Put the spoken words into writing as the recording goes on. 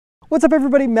What's up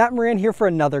everybody, Matt Maran here for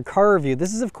another car review.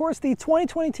 This is of course the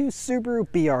 2022 Subaru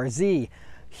BRZ.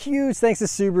 Huge thanks to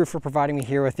Subaru for providing me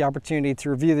here with the opportunity to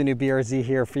review the new BRZ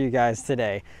here for you guys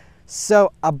today.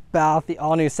 So about the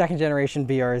all-new second generation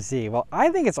BRZ. Well, I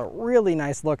think it's a really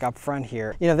nice look up front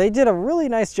here. You know, they did a really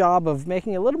nice job of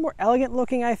making it a little more elegant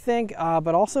looking, I think,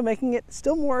 but also making it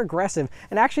still more aggressive.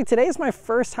 And actually today is my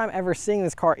first time ever seeing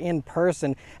this car in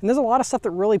person. And there's a lot of stuff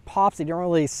that really pops that you don't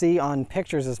really see on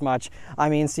pictures as much. I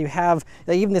mean, so you have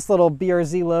even this little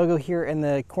BRZ logo here in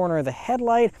the corner of the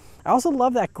headlight. I also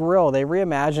love that grille. They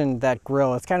reimagined that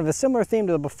grille. It's kind of a similar theme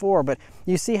to the before, but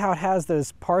you see how it has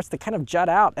those parts that kind of jut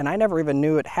out, and I never even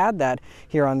knew it had that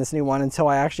here on this new one until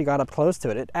I actually got up close to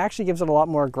it. It actually gives it a lot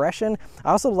more aggression. I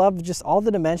also love just all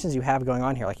the dimensions you have going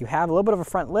on here. Like you have a little bit of a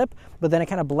front lip, but then it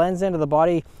kind of blends into the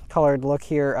body colored look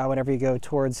here whenever you go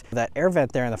towards that air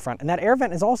vent there in the front. And that air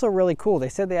vent is also really cool. They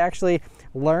said they actually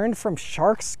learned from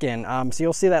shark skin. So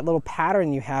you'll see that little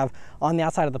pattern you have on the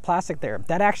outside of the plastic there.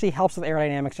 That actually helps with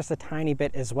aerodynamics just a tiny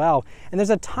bit as well. And there's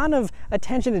a ton of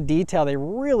attention to detail. They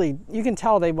really, you can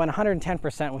tell they went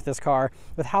 110% with this car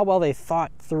with how well they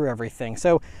thought through everything.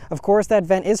 So of course that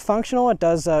vent is functional. It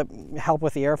does help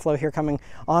with the airflow here coming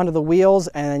onto the wheels.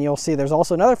 And then you'll see there's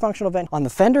also another functional vent on the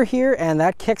fender here, and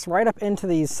that kicks right up into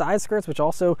these side skirts, which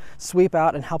also sweep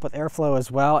out and help with airflow as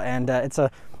well. And it's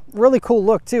a really cool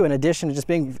look too, in addition to just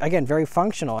being, again, very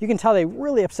functional. You can tell they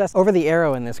really obsessed over the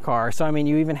aero in this car. So I mean,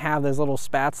 you even have those little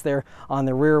spats there on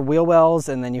the rear wheel wells,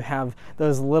 and then you have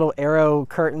those little aero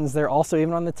curtains there also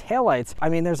even on the taillights. I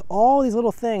mean, there's all these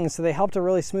little things, so they help to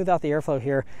really smooth out the airflow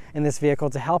here in this vehicle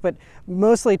to help it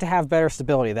mostly to have better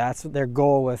stability. That's their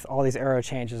goal with all these aero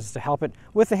changes, is to help it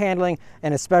with the handling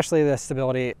and especially the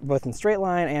stability both in straight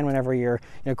line and whenever you're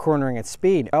cornering at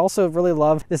speed. I also really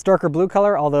love this darker blue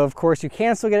color, although of course you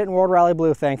can still get it in World Rally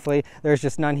Blue. Thankfully, there's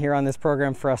just none here on this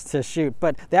program for us to shoot,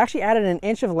 but they actually added an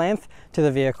inch of length to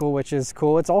the vehicle, which is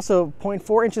cool. It's also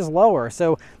 0.4 inches lower,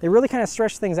 so they really kind of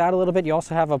stretch things out a little bit. You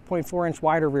also have a 0.4 inch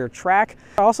wider rear track.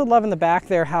 I also love in the back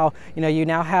there how you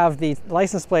now have the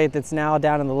license plate that's now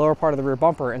down in the lower part of the rear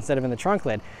bumper instead of in the trunk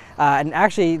lid. And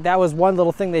actually that was one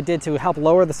little thing they did to help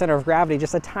lower the center of gravity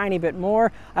just a tiny bit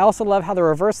more. I also love how the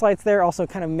reverse lights there also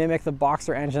kind of mimic the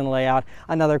Boxer engine layout.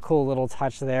 Another cool little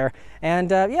touch there. And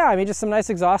yeah, I mean, just some nice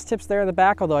exhaust tips there in the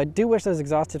back, although I do wish those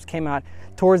exhaust tips came out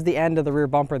towards the end of the rear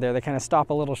bumper there. They kind of stop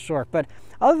a little short. But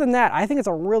other than that, I think it's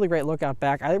a really great look out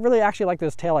back. I really actually like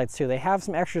those taillights too. They have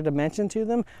some extra dimension to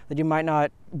them that you might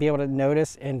not be able to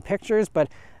notice in pictures, but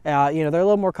they're a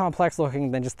little more complex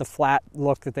looking than just the flat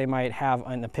look that they might have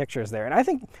in the pictures there. And I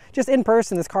think just in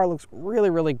person, this car looks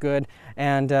really, really good.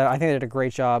 And I think they did a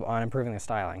great job on improving the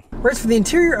styling. Whereas for the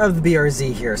interior of the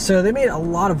BRZ here, so they made a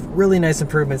lot of really nice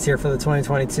improvements here for the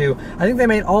 2022. I think they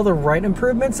made all the right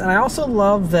improvements. And I also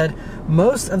love that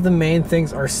most of the main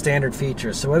things are standard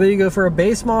features. So whether you go for a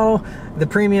base model, the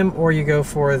premium, or you go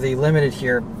for the limited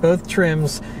here, both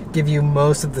trims give you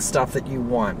most of the stuff that you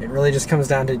want. It really just comes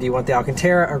down to, do you want the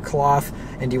Alcantara or cloth,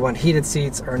 and do you want heated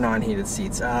seats or non-heated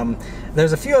seats?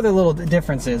 There's a few other little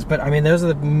differences, but I mean, those are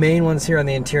the main ones here on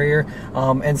the interior.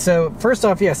 And so first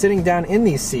off, yeah, sitting down in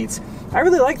these seats, I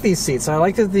really like these seats. I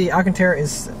like that the Alcantara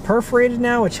is perforated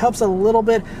now, which helps a little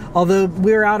bit, although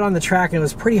we were out on the track and it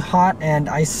was pretty hot, and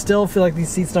I still feel like these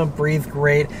seats don't breathe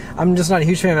great. I'm just not a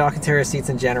huge fan of Alcantara seats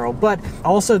in general, but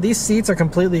also these seats are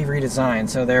completely redesigned.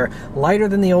 So they're lighter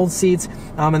than the old seats,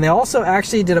 and they also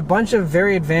actually did a bunch of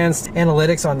very advanced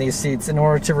analytics on these seats in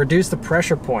order to reduce the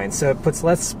pressure points. So it puts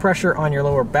less pressure on your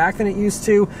lower back than it used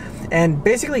to, and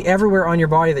basically everywhere on your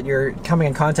body that you're coming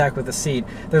in contact with the seat,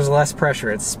 there's less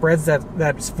pressure. It spreads that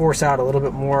force out a little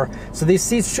bit more. So these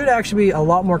seats should actually be a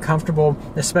lot more comfortable,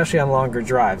 especially on longer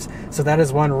drives. So that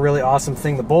is one really awesome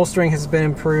thing. The bolstering has been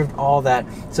improved, all that.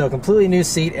 So a completely new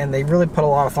seat, and they really put a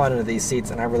lot of thought into these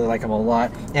seats, and I really like them a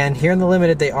lot. And here in the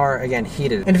Limited, they are, again,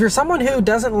 heated. And if you're someone who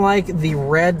doesn't like the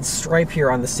red stripe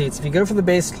here on the seats, if you go for the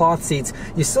base cloth seats,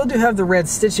 you still do have the red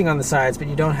stitching on the sides, but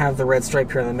you don't have the red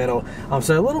stripe here in the middle.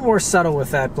 So a little more subtle with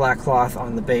that black cloth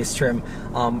on the base trim.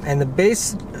 And the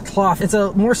base cloth, it's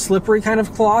a more slippery kind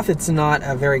of cloth. It's not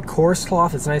a very coarse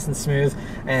cloth. It's nice and smooth,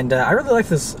 and I really like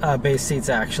this base seats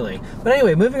actually. But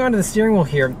anyway, moving on to the steering wheel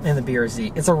here in the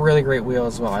BRZ, it's a really great wheel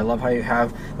as well. I love how you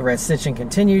have the red stitching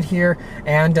continued here,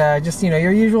 and just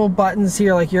your usual buttons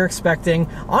here like you're expecting.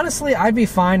 honestly, I'd be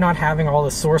fine not having all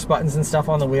the source buttons and stuff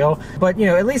on the wheel, but you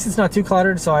know, at least it's not too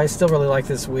cluttered, so I still really like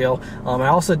this wheel. I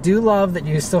also do love that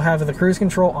you still have the cruise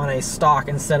control on a stock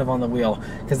instead of on the wheel,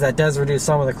 because that does reduce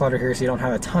some of the clutter here, so you don't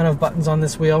have a ton of buttons on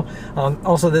this wheel.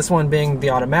 Also, this one being the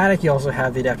automatic, you also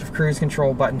have the adaptive cruise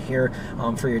control button here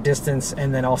for your distance,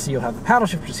 and then also you'll have the paddle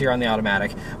shifters here on the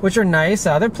automatic, which are nice.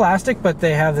 They're plastic, but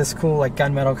they have this cool like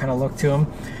gunmetal kind of look to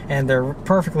them, and they're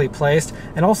perfectly placed.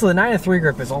 And also the 9-3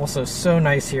 grip is also so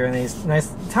nice here, and these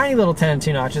nice tiny little 10 and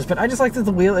 2 notches, but I just like that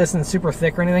the wheel isn't super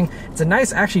thick or anything. It's a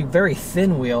nice, actually very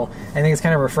thin wheel. I think it's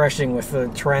kind of refreshing with the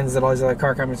trends that all these other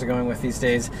car companies are going with these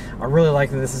days. I really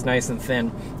like that this is nice and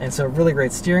thin, and so really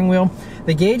great steering wheel.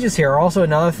 The gauges here are also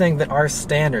another thing that are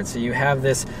standard, so you have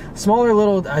this smaller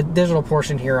little digital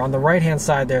portion here on the right hand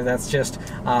side there, that's just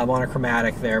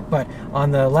monochromatic there, but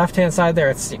on the left hand side there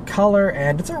it's color,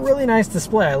 and it's a really nice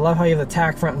display. I love how you have the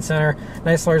tach front and center,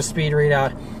 nice large speed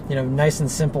readout, you know, nice and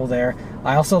simple there.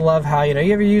 I also love how, you know,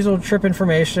 you have your usual trip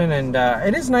information, and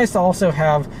it is nice to also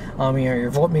have you know,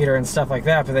 your voltmeter and stuff like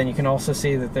that, but then you can also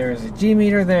see that there's a G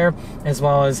meter there, as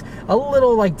well as a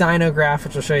little like dyno graph,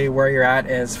 which will show you where you're at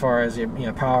as far as your, you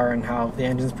know, power and how the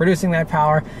engine's producing that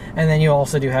power. And then you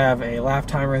also do have a lap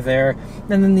timer there,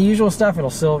 and then the usual stuff. It'll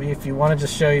still, if you want to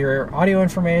just show your audio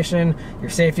information, your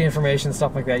safety information,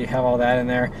 stuff like that, you have all that in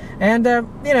there. And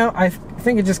you know, I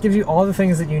think it just gives you all the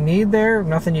things that you need there,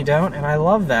 nothing you don't, and I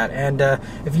love that. And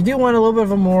if you do want a little bit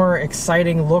of a more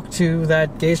exciting look to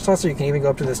that gauge cluster, you can even go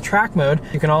up to this track mode.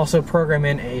 You can also program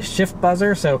in a shift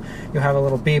buzzer, so you'll have a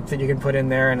little beep that you can put in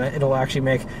there, and it'll actually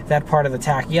make that part of the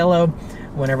tach yellow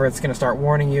whenever it's going to start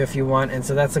warning you if you want, and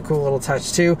so that's a cool little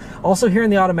touch too. Also here in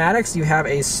the automatics, you have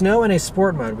a snow and a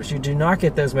sport mode, which you do not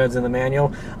get those modes in the manual.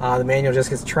 The manual just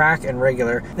gets track and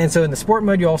regular, and so in the sport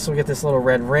mode you also get this little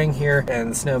red ring here,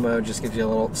 and the snow mode just gives you a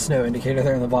little snow indicator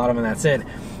there in the bottom, and that's it.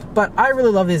 But I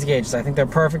really love these gauges. I think they're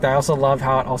perfect. I also love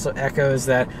how it also echoes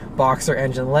that Boxer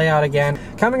engine layout again.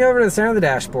 Coming over to the center of the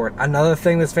dashboard, another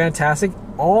thing that's fantastic,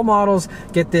 all models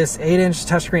get this 8-inch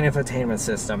touchscreen infotainment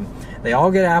system. They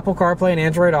all get Apple CarPlay and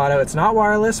Android Auto. It's not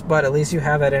wireless, but at least you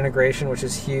have that integration, which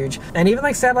is huge. And even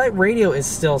like satellite radio is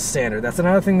still standard. That's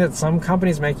another thing that some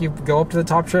companies make you go up to the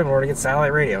top trim in order to get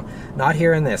satellite radio. Not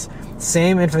here in this.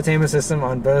 Same infotainment system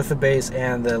on both the base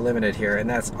and the limited here, and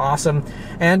that's awesome.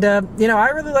 And you know, I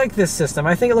really like this system.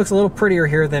 I think it looks a little prettier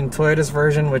here than Toyota's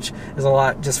version, which is a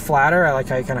lot just flatter. I like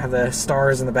how you kind of have the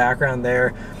stars in the background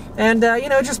there. And you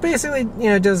know, just basically, you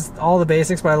know, does all the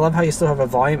basics, but I love how you still have a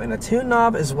volume and a tune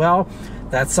knob as well.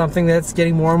 That's something that's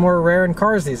getting more and more rare in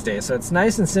cars these days, so it's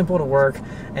nice and simple to work,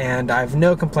 and I have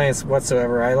no complaints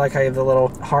whatsoever. I like how you have the little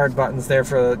hard buttons there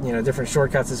for, you know, different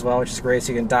shortcuts as well, which is great,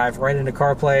 so you can dive right into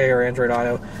CarPlay or Android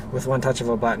Auto with one touch of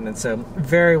a button, and so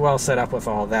very well set up with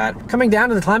all that. Coming down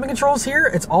to the climate controls here,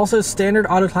 it's also standard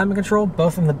auto climate control,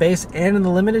 both in the base and in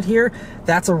the limited here.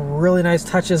 That's a really nice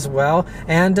touch as well,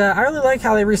 and I really like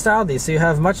how they restyled these, so you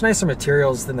have much nicer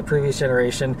materials than the previous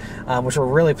generation, which were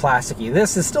really plasticky.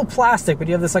 This is still plastic, but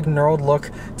you have this like knurled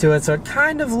look to it, so it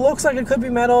kind of looks like it could be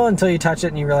metal until you touch it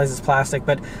and you realize it's plastic.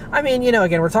 But I mean, you know,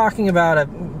 again, we're talking about a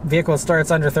vehicle that starts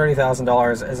under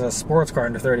 $30,000 as a sports car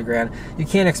under 30 grand. You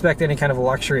can't expect any kind of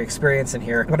luxury experience in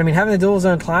here. But I mean, having the dual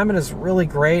zone climate is really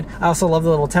great. I also love the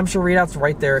little temperature readouts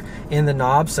right there in the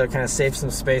knob, so it kind of saves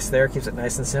some space there, keeps it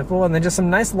nice and simple. And then just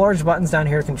some nice large buttons down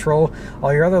here to control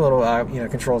all your other little you know,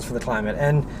 controls for the climate.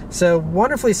 And so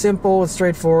wonderfully simple and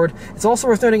straightforward. It's also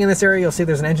worth noting in this area, you'll see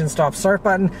there's an engine stop start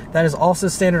button. That is also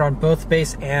standard on both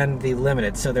base and the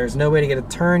limited, so there's no way to get a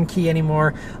turn key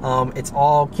anymore. It's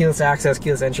all keyless access,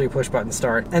 keyless entry, push button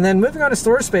start. And then moving on to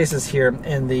storage spaces here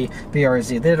in the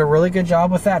BRZ, they did a really good job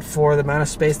with that for the amount of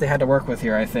space they had to work with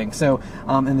here, I think. So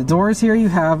in the doors here, you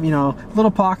have, you know, a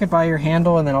little pocket by your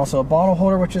handle, and then also a bottle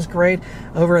holder, which is great.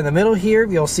 Over in the middle here,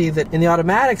 you'll see that in the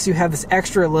automatics, you have this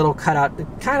extra little cutout,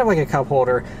 kind of like a cup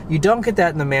holder. You don't get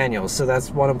that in the manuals, so that's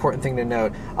one important thing to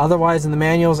note. Otherwise, in the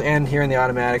manuals and here in the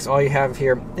automatics, all you have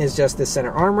here is just this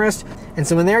center armrest. And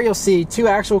so in there, you'll see 2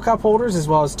 actual cup holders, as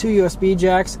well as 2 USB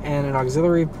jacks and an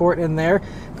auxiliary port in there.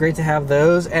 Great to have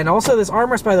those. And also this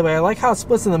armrest, by the way, I like how it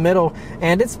splits in the middle,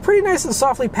 and it's pretty nice and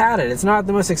softly padded. It's not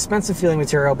the most expensive feeling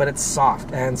material, but it's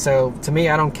soft. And so to me,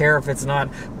 I don't care if it's not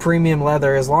premium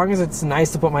leather. As long as it's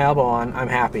nice to put my elbow on, I'm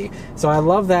happy. So I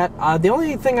love that. The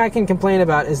only thing I can complain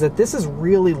about is that this is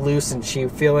really loose and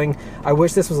cheap feeling. I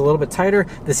wish this was a little bit tighter.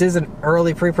 This is an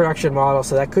early pre-production model,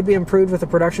 so that could be improved with the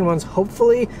production ones,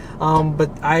 hopefully.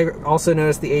 but I also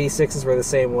noticed the 86s were the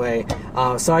same way.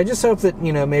 So I just hope that,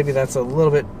 you know, maybe that's a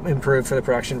little bit improved for the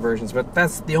production versions, but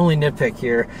that's the only nitpick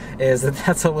here, is that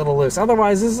that's a little loose.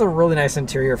 Otherwise, this is a really nice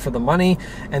interior for the money,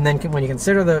 and then when you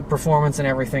consider the performance and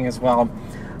everything as well,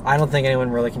 I don't think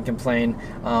anyone really can complain.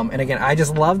 And again, I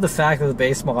just love the fact that the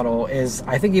base model is,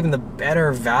 I think, even the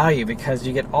better value, because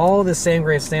you get all the same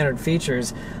great standard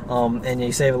features, and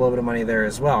you save a little bit of money there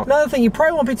as well. Another thing you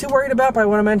probably won't be too worried about, but I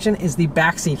want to mention, is the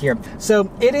back seat here.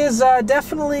 So it is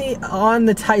definitely on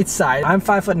the tight side. I'm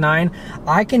 5'9".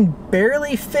 I can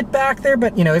barely fit back there,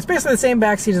 but you know, it's basically the same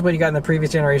back seat as what you got in the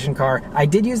previous generation car. I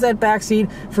did use that back seat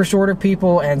for shorter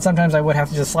people, and sometimes I would have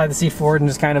to just slide the seat forward and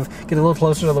just kind of get a little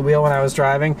closer to the wheel when I was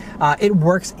driving. It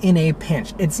works in a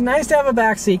pinch. It's nice to have a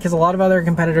back seat because a lot of other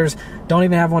competitors don't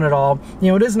even have one at all. You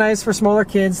know, it is nice for smaller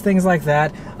kids, things like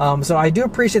that. So I do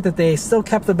appreciate that they still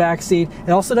kept the back seat.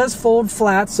 It also does fold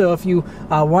flat, so if you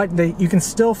want, you can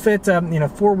still fit you know,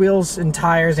 4 wheels and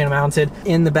tires, you know, mounted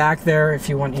in the back there. If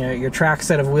you want, you know, your track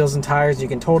set of wheels and tires, you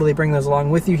can totally bring those along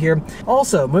with you here.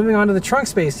 Also, moving on to the trunk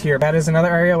space here, that is another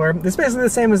area where it's basically the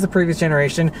same as the previous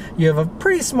generation. You have a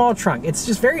pretty small trunk. It's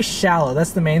just very shallow.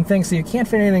 That's the main thing. So you can't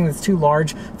fit anything that's too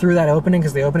large through that opening,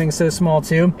 because the opening is so small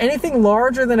too. Anything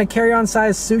larger than a carry-on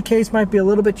size suitcase might be a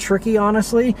little bit tricky,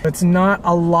 honestly. It's not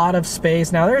a lot of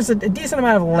space. Now, there's a decent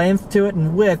amount of length to it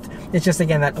and width. It's just,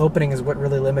 again, that opening is what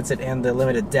really limits it, and the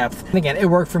limited depth. And again, it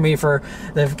worked for me for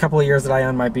the couple of years that I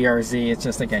owned my BRZ. It's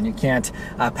just, again, you can't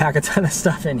pack a ton of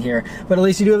stuff in here, but at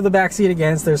least you do have the back seat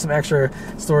again, so there's some extra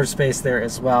storage space there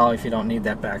as well if you don't need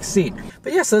that back seat.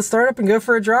 But yeah, so let's start up and go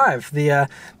for a drive. The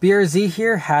BRZ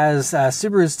here has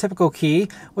Subaru's typical key,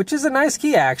 which is a nice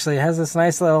key actually. It has this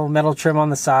nice little metal trim on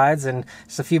the sides and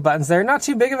just a few buttons there. Not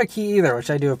too big of a key either, which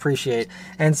I do appreciate.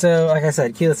 And so, like I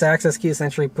said, keyless access, keyless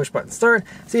entry, push button start.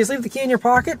 So you just leave the key in your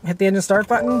pocket, hit the engine start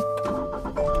button,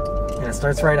 and it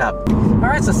starts right up.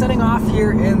 Alright, so setting off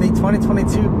here in the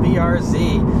 2022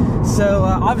 BRZ. So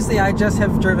obviously I just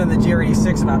have driven the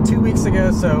GR86 about 2 weeks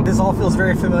ago, so this all feels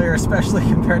very familiar, especially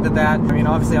compared to that. I mean,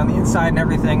 obviously on the inside and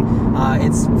everything,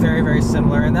 it's very, very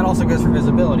similar, and that also goes for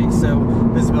visibility. So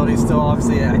visibility is still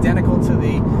obviously identical to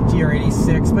the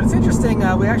GR86, but it's interesting,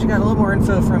 we actually got a little more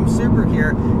info from Subaru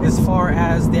here as far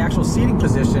as the actual seating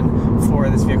position for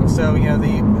this vehicle. So, you know,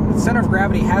 the center of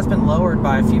gravity has been lowered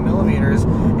by a few millimeters,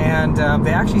 and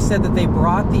they actually said that they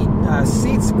brought the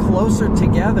seats closer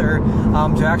together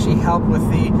to actually help with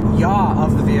the yaw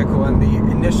of the vehicle and the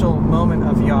initial moment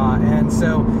of yaw. And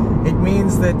so it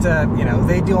means that you know,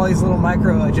 they do all these little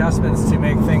micro adjustments to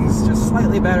make things just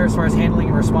slightly better as far as handling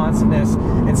and responsiveness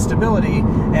and stability.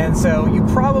 And so you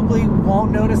probably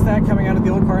won't notice that coming out of the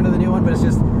old car into the new one, but it's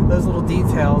just those little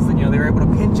details that, you know, they were able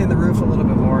to pinch in the roof a little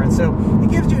bit more. And so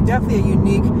it gives you definitely a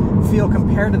unique feel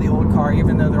compared to the old car,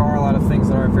 even though there are a lot of things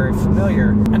that are very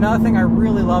familiar. Another thing I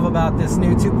really love about this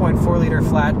new 2.4 liter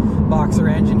flat boxer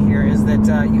engine here is that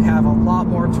you have a lot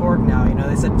more torque now. You know,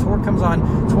 they said torque comes on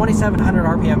 2,700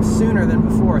 RPM sooner than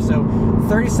before. So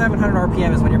 3,700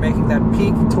 RPM is when you're making that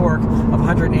peak torque of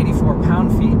 184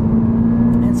 pound-feet.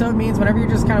 And so it means whenever you're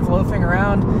just kind of loafing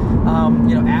around,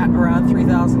 you know, at around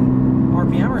 3,000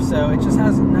 RPM or so, it just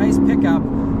has a nice pickup,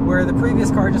 where the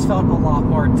previous car just felt a lot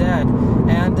more dead.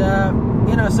 And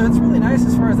you know, so it's really nice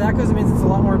as far as that goes. It means it's a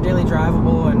lot more daily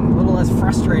drivable and a little less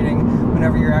frustrating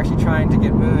whenever you're actually trying to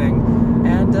get moving.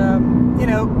 And you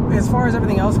know, as far as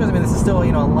everything else goes, I mean, this is still,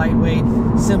 you know, a lightweight,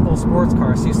 simple sports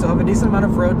car, so you still have a decent amount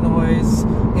of road noise,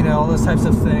 you know, all those types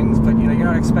of things, but you know, you're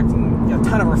not expecting, you know, a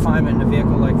ton of refinement in a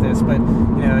vehicle like this. But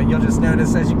you know, you'll just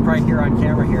notice, as you can probably hear on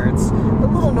camera here, it's a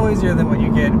little noisier than what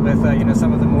you get with you know,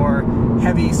 some of the more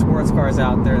heavy sports cars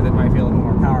out there that might be a little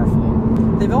more powerful.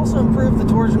 They've also improved the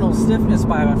torsional stiffness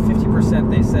by about 50%,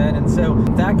 they said, and so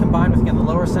that, combined with, again, the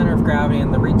lower center of gravity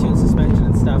and the retuned suspension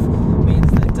and stuff, means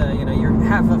that you know, you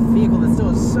have a vehicle that still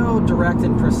is so direct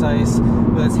and precise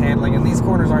with its handling, and these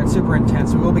corners aren't super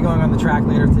intense. We will be going on the track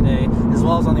later today, as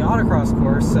well as on the autocross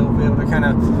course, so we'll be able to kind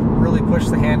of really push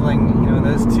the handling, you know, in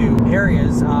those two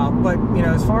areas. But you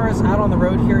know, as far as out on the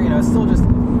road here, you know, it's still just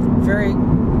very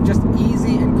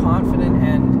easy and confident.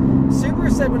 And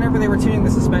Subaru said whenever they were tuning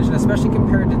the suspension, especially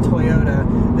compared to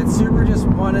Toyota, that Subaru just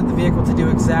wanted the vehicle to do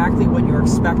exactly what you're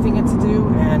expecting it to do,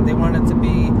 and they wanted it to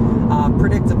be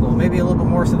predictable, maybe a little bit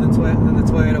more so than the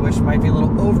Toyota, which might be a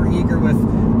little over-eager with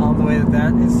the way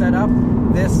that is set up.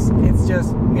 This, it's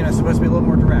just, you know, supposed to be a little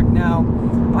more direct. Now,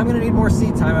 I'm going to need more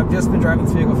seat time. I've just been driving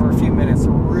this vehicle for a few minutes to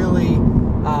really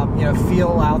you know,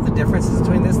 feel out the differences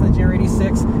between this and the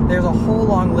GR86, there's a whole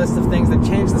long list of things that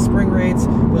change the spring rates,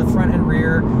 both front and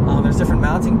rear. There's different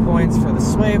mounting points for the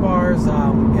sway bars. You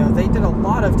know, they did a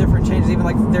lot of different changes. Even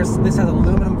like this has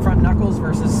aluminum front knuckles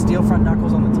versus steel front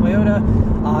knuckles on the Toyota.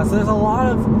 So there's a lot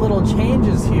of little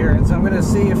changes here, and so I'm going to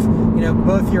see if, you know,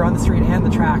 both here on the street and the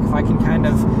track, if I can kind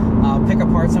of pick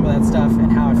apart some of that stuff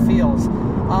and how it feels.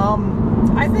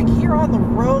 I think here on the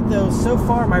road, though, so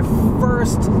far, my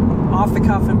first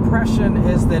off-the-cuff impression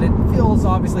is that it feels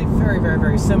obviously very, very,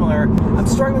 very similar. I'm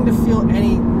struggling to feel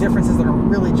any differences that are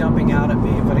really jumping out at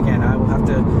me, but again, I will have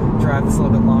to drive this a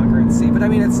little bit longer and see. But I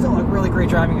mean, it's still a really great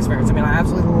driving experience. I mean, I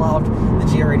absolutely loved the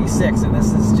GR86, and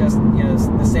this is just, you know,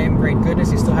 the same great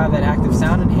goodness. You still have that active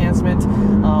sound enhancement,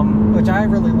 which I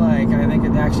really like. I think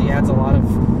it actually adds a lot of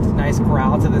nice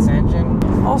growl to this engine.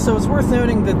 Also, it's worth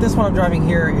noting that this one I'm driving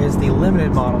here is the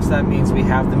limited model, so that means we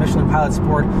have the Michelin Pilot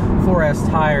Sport 4S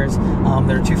tires.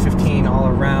 They're 215 all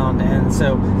around, and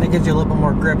so that gives you a little bit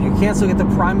more grip. You can still get the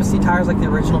Primacy tires like the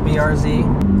original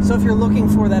BRZ. So if you're looking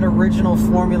for that original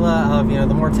formula of, you know,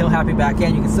 the more tail-happy back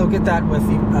end, you can still get that with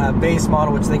the base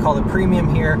model, which they call the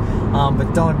premium here,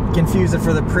 but don't confuse it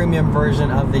for the premium version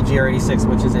of the GR86,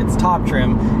 which is its top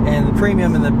trim, and the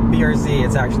premium in the BRZ,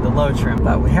 it's actually the low trim.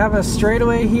 But we have a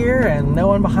straightaway here and no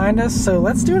one behind us, so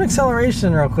let's do an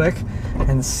acceleration real quick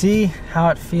and see how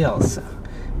it feels. So,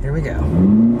 here we go. A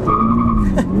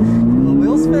little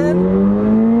wheel spin.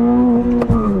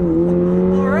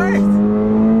 All right.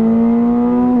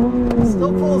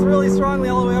 Still pulls really strongly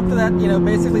all the way up to that, you know,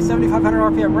 basically 7,500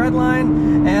 RPM red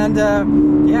line, and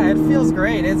yeah, it feels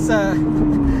great.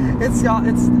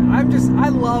 I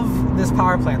love this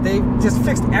power plant. They just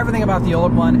fixed everything about the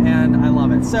old one, and I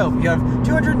love it. So you have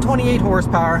 228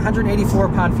 horsepower, 184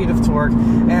 pound-feet of torque,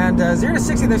 and 0 to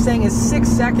 60 they're saying is 6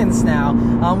 seconds now,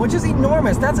 which is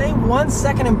enormous. That's a 1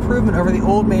 second improvement over the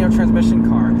old manual transmission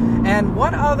car. And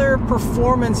what other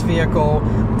performance vehicle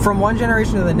from one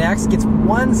generation to the next gets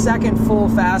 1 second full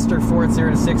faster for its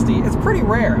 0 to 60? It's pretty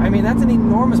rare. I mean, that's an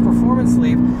enormous performance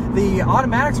leap. The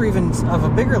automatics are even of a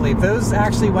bigger leap. Those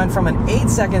actually went from an 8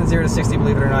 second 0 to 60,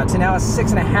 believe it or not, to now a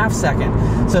 6.5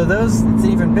 second. So it's an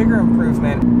even bigger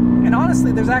improvement. And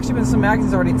honestly, there's actually been some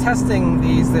magazines already testing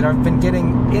these that have been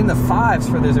getting in the 5s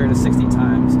for the 0 to 60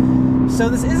 times. So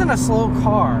this isn't a slow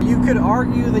car. You could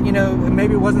argue that, you know,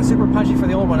 maybe it wasn't super punchy for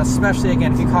the old one, especially,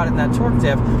 again, if you caught it in that torque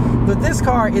diff. But this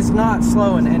car is not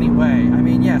slow in any way. I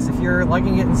mean, yes, if you're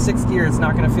lugging it in 6th gear, it's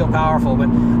not going to feel powerful. But, I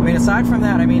mean, aside from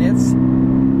that, I mean, it's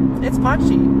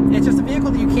punchy. It's just a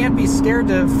vehicle that you can't be scared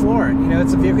to floor it. You know,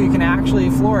 it's a vehicle you can actually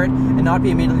floor it and not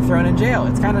be immediately thrown in jail.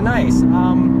 It's kind of nice.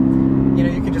 You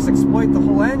know, you can just exploit the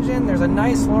whole engine. There's a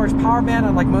nice large power band,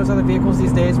 unlike most other vehicles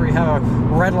these days where you have a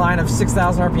red line of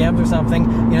 6,000 RPMs or something.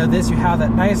 You know, this, you have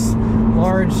that nice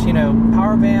large, you know,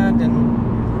 power band, and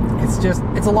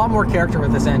it's a lot more character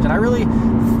with this engine. I really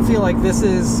feel like this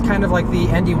is kind of like the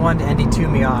ND1 to ND2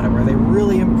 Miata, where they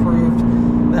really improved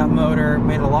that motor,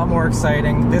 made it a lot more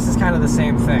exciting. This is kind of the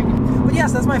same thing. But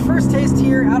yes, that's my first taste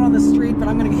here out on the street, but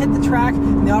I'm going to hit the track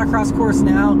in the autocross course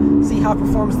now, see how it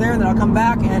performs there, and then I'll come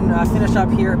back and finish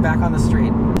up here back on the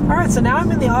street. Alright, so now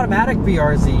I'm in the automatic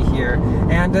BRZ here,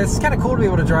 and it's kind of cool to be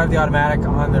able to drive the automatic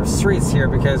on the streets here,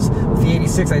 because with the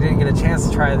 86 I didn't get a chance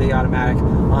to try the automatic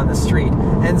on the street.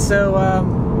 And so,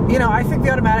 you know, I think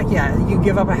the automatic, yeah, you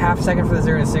give up a half second for the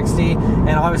 0 to 60, and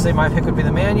obviously my pick would be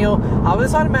the manual. But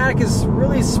this automatic is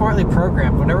really smartly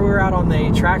programmed. Whenever we were out on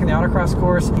the track in the autocross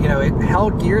course, you know, it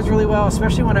held gears really well,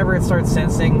 especially whenever it starts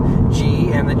sensing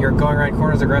G and then you're going around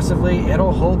corners aggressively.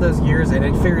 It'll hold those gears, and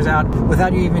it figures out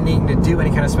without you even needing to do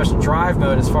any kind of special drive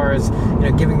mode as far as, you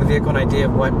know, giving the vehicle an idea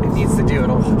of what it needs to do.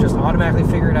 It'll just automatically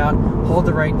figure it out, hold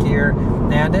the right gear,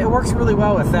 and it works really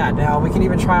well with that. Now, we can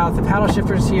even try out the paddle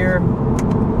shifters here.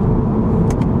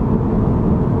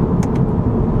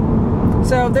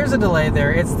 So there's a delay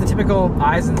there. It's the typical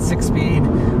Eisen 6-speed,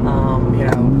 you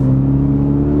know.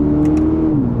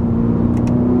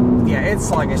 Yeah, it's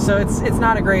sluggish, so it's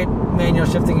not a great manual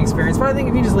shifting experience. But I think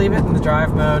if you just leave it in the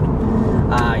drive mode,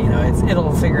 you know,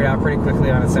 it'll figure it out pretty quickly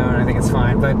on its own. I think it's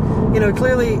fine. But, you know,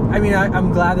 clearly, I mean,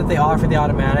 I'm glad that they offer the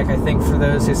automatic. I think for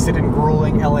those who sit in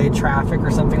grueling LA traffic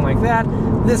or something like that,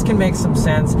 this can make some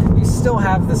sense. You still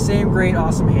have the same great,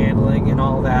 awesome handling and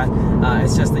all that.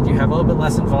 It's just that you have a little bit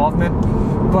less involvement.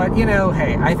 But, you know,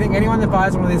 hey, I think anyone that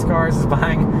buys one of these cars is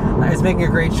making a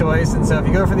great choice. And so if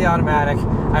you go for the automatic,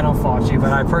 I don't fault you.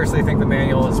 But I personally think the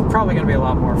manual is probably going to be a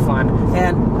lot more fun.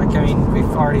 And, like, I mean, we've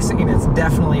already seen it's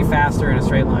definitely faster in a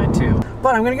straight line, too.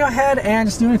 But I'm going to go ahead and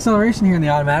just do an acceleration here in the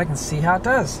automatic and see how it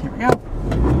does. Here we go.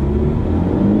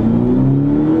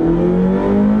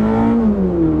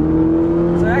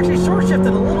 So I actually short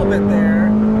shifted a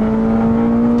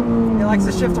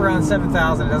around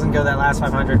 7,000. It doesn't go that last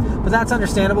 500, but that's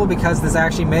understandable because this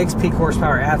actually makes peak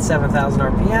horsepower at 7,000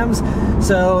 RPMs.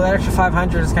 So that extra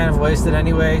 500 is kind of wasted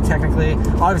anyway, technically.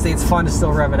 Obviously, it's fun to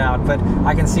still rev it out, but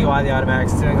I can see why the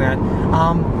automatic's doing that.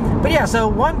 But yeah, so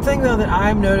one thing though that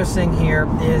I'm noticing here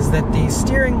is that the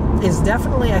steering is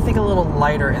definitely, I think, a little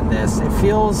lighter in this. It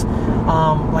feels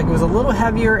like it was a little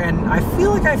heavier, and I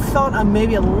feel like I felt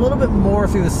maybe a little bit more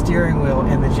through the steering wheel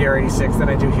in the GR86 than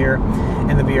I do here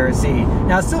in the BRZ.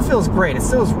 Now, it still feels great. It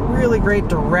still is really great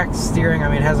direct steering. I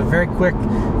mean, it has a very quick,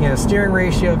 steering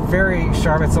ratio, very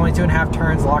sharp. It's only 2.5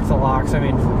 turns lock to lock. So I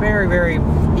mean, very, very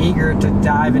eager to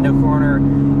dive into a corner.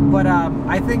 But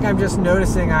I think I'm just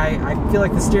noticing I feel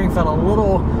like the steering felt a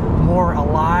little more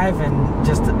alive, and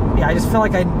just, yeah, I just feel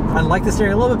like I like the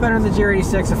steering a little bit better in the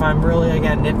GR86 if I'm really,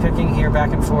 again, nitpicking here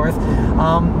back and forth.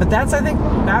 But that's, I think,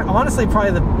 honestly,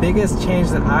 probably the biggest change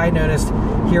that I noticed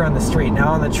here on the street.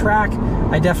 Now, on the track,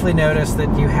 I definitely noticed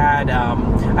that you had,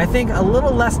 I think, a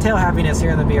little less tail happiness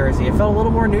here in the BRZ. It felt a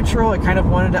little more neutral. It kind of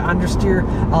wanted to understeer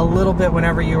a little bit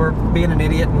whenever you were being an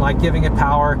idiot and like giving it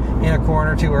power in a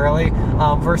corner too early,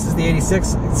 versus the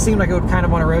 86. It seemed like it would kind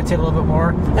of want to rotate a little bit more.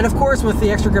 And of course, with the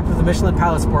extra grip of the Michelin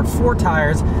Pilot Sport 4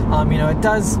 tires, it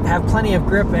does have plenty of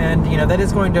grip, and that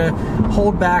is going to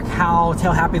hold back how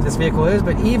tail happy this vehicle is.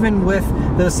 But even with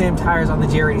those same tires on the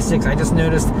GR86, I just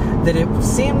noticed that it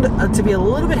seemed to be a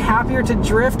little bit happier to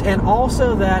drift, and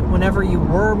also that whenever you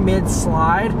were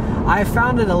mid-slide, I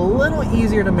found it a little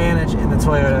easier to manage in the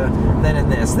Toyota than in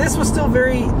this. This was still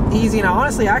very easy, and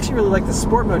honestly, I actually really like the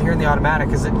sport mode here in the automatic,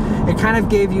 because it kind of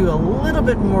gave you a little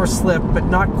bit more slip, but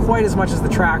not quite as much as the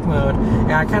track mode,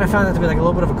 and I kind of found that to be like a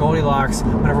little bit of a Goldilocks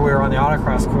whenever we were on the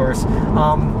autocross course.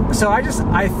 So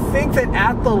I think that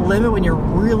at the limit, when you're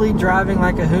really driving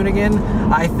like a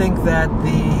hoonigan, I think that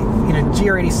the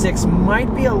GR86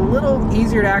 might be a little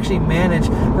easier to actually manage,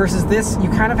 versus this, you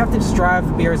kind of have to just drive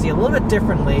the BRZ a little bit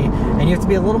differently, and you have to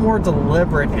be a little more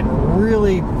deliberate and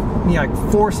really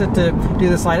force it to do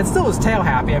the slide. It still was tail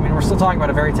happy. I mean, we're still talking about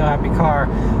a very tail happy car,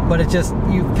 but it just,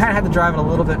 you kind of had to drive it a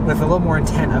little bit with a little more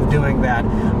intent of doing that.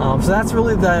 So that's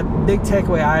really the big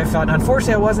takeaway I felt. And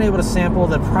unfortunately, I wasn't able to sample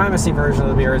the Primacy version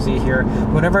of the BRZ here.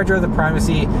 Whenever I drove the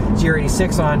Primacy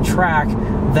GR86 on track,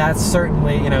 that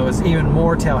certainly, was even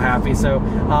more tail happy. So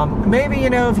maybe,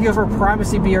 if you go for a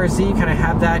Primacy BRZ, you kind of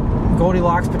have that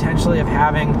Goldilocks potentially of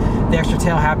having the extra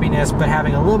tail happiness, but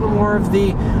having a little bit more of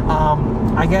the,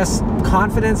 I guess,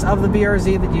 confidence of the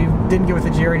BRZ that you didn't get with the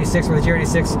GR86, where the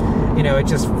GR86, it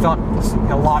just felt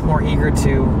a lot more eager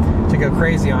to go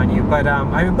crazy on you. But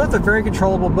I mean, both are very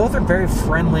controllable, both are very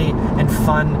friendly and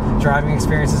fun driving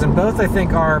experiences, and both, I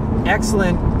think, are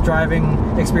excellent driving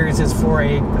experiences for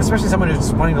especially someone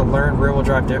who's wanting to learn rear-wheel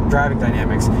drive driving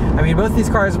dynamics. I mean, both these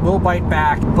cars will bite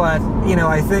back, but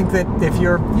I think that if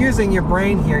you're using your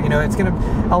brain here, it's going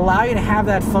to allow you to have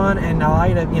that fun and allow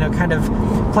you to, kind of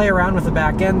play around with the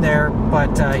back end there.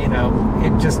 But I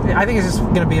think it's just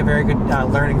going to be a very good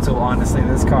learning tool, honestly,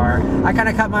 this car. I kind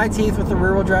of cut my teeth with the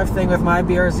rear-wheel drive thing with my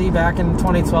BRZ back in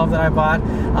 2012 that I bought,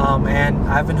 and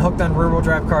I've been hooked on rear-wheel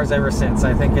drive cars ever since.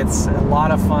 I think it's a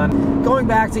lot of fun. Going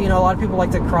back to, a lot of people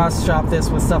like to cross shop this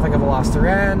with stuff like a Veloster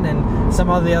N and some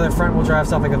of the other front-wheel drive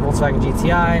stuff like the Volkswagen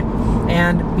GTI,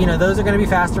 and those are going to be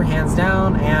faster hands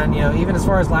down, and even as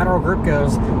far as lateral grip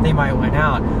goes, they might win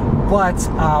out. But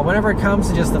whenever it comes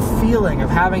to just the feeling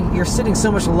of you're sitting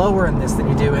so much lower in this than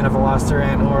you do in a Veloster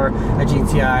N or a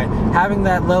GTI, having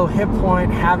that low hip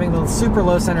point, having the super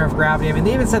low center of gravity. I mean,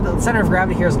 they even said that the center of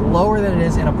gravity here is lower than it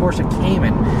is in a Porsche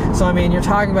Cayman. So I mean, you're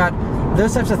talking about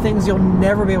those types of things you'll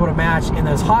never be able to match in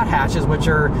those hot hatches, which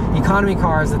are economy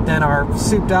cars that then are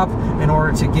souped up in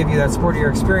order to give you that sportier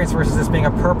experience, versus this being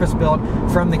a purpose-built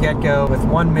from the get-go with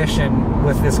one mission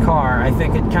with this car. I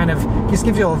think it kind of just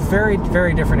gives you a very,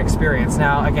 very different experience.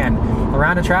 Now, again,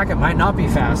 around a track, it might not be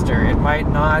faster. It might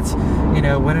not,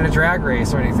 win in a drag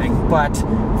race or anything, but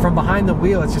from behind the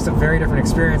wheel, it's just a very different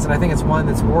experience, and I think it's one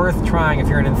that's worth trying if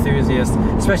you're an enthusiast,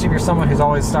 especially if you're someone who's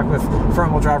always stuck with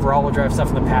front-wheel drive or all-wheel drive stuff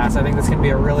in the past. I think this can be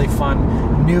a really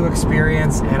fun new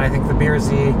experience, and I think the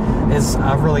BRZ is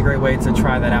a really great way to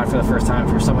try that out for the first time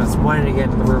for someone that's wanting to get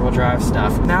into the rear-wheel drive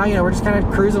stuff. Now, we're just kind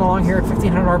of cruising along here at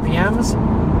 1,500 RPMs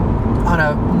on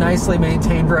a nicely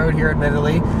maintained road here,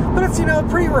 admittedly, but it's, a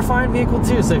pretty refined vehicle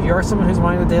too. So if you are someone who's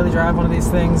wanting to daily drive one of these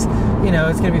things,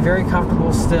 it's going to be very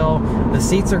comfortable still. The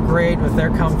seats are great with their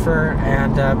comfort,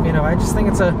 and I just think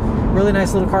it's a really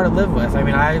nice little car to live with. I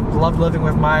mean, I loved living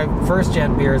with my first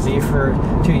gen BRZ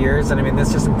for 2 years, and I mean,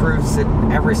 this just improves it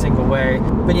in every single way.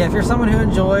 But yeah, if you're someone who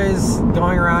enjoys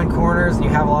going around corners and you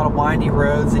have a lot of windy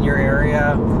roads in your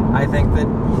area, I think that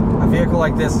a vehicle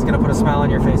like this is going to put a smile on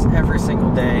your face every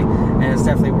single day. and it's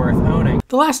definitely worth owning.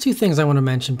 The last two things I want to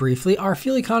mention briefly are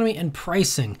fuel economy and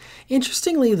pricing.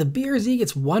 Interestingly, the BRZ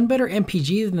gets one better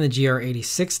MPG than the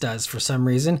GR86 does for some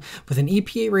reason, with an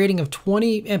EPA rating of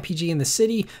 20 MPG in the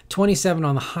city, 27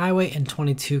 on the highway, and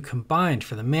 22 combined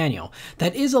for the manual.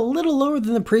 That is a little lower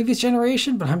than the previous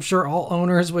generation, but I'm sure all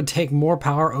owners would take more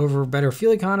power over better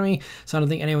fuel economy, so I don't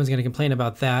think anyone's going to complain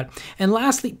about that. And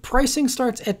lastly, pricing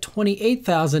starts at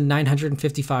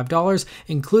 $28,955,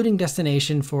 including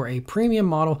destination for a premium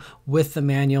model with the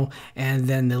manual, and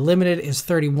then the limited is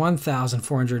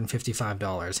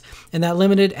 $31,455. And that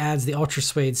limited adds the ultra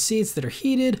suede seats that are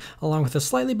heated, along with a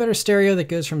slightly better stereo that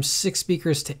goes from 6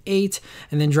 speakers to 8,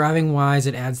 and then driving wise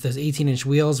it adds those 18-inch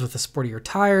wheels with the sportier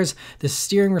tires, the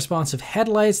steering responsive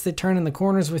headlights that turn in the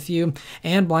corners with you,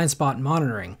 and blind spot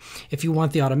monitoring. If you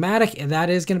want the automatic,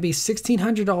 that is going to be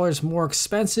 $1,600 more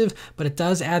expensive, but it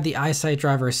does add the eyesight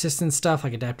driver assistance stuff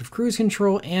like adaptive cruise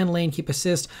control and lane keep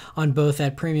assist on both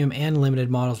that premium and limited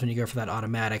models when you go for that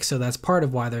automatic, so that's part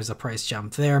of why there's a price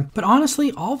jump there. But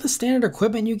honestly, all the standard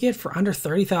equipment you get for under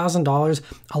 $30,000,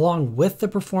 along with the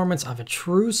performance of a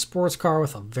true sports car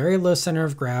with a very low center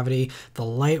of gravity, the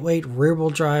lightweight rear-wheel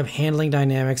drive handling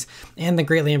dynamics, and the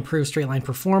greatly improved straight line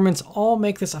performance, all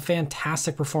make this a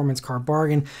fantastic performance car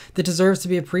bargain that deserves to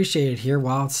be appreciated here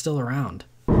while it's still around.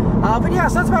 But yeah,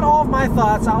 so that's about all of my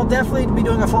thoughts. I'll definitely be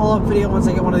doing a follow-up video once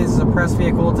I get one of these as a press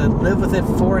vehicle to live with it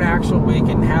for an actual week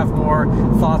and have more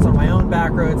thoughts on my own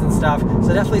back roads and stuff.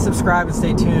 So definitely subscribe and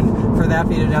stay tuned for that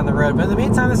video down the road. But in the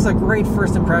meantime, this is a great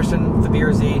first impression of the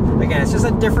BRZ. Again, it's just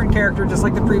a different character, just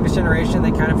like the previous generation.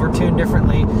 They kind of were tuned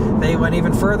differently. They went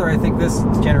even further, I think, this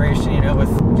generation, you know,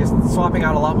 with just swapping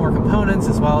out a lot more components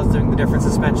as well as doing the different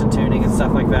suspension tuning and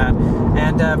stuff like that.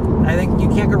 And I think you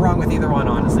can't go wrong with either one,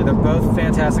 honestly. They're both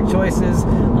fantastic choices.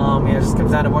 It just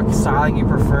comes down to what styling you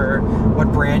prefer,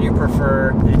 what brand you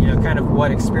prefer, and, you know, kind of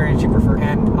what experience you prefer.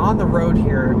 And on the road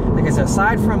here, like I said,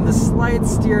 aside from the slight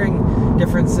steering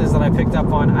differences that I picked up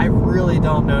on, I really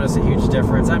don't notice a huge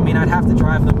difference. I mean, I'd have to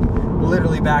drive them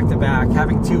literally back to back.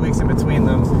 Having 2 weeks in between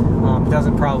them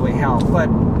doesn't probably help. But,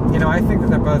 you know, I think that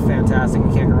they're both fantastic.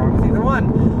 You can't go wrong with either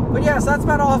one. But yeah, so that's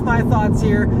about all of my thoughts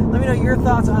here. Let me know your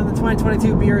thoughts on the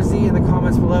 2022 BRZ in the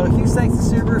comments below. Huge thanks to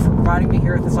Subaru for providing me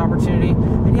here with this opportunity.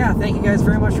 And yeah, thank you guys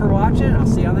very much for watching. I'll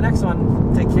see you on the next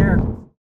one. Take care.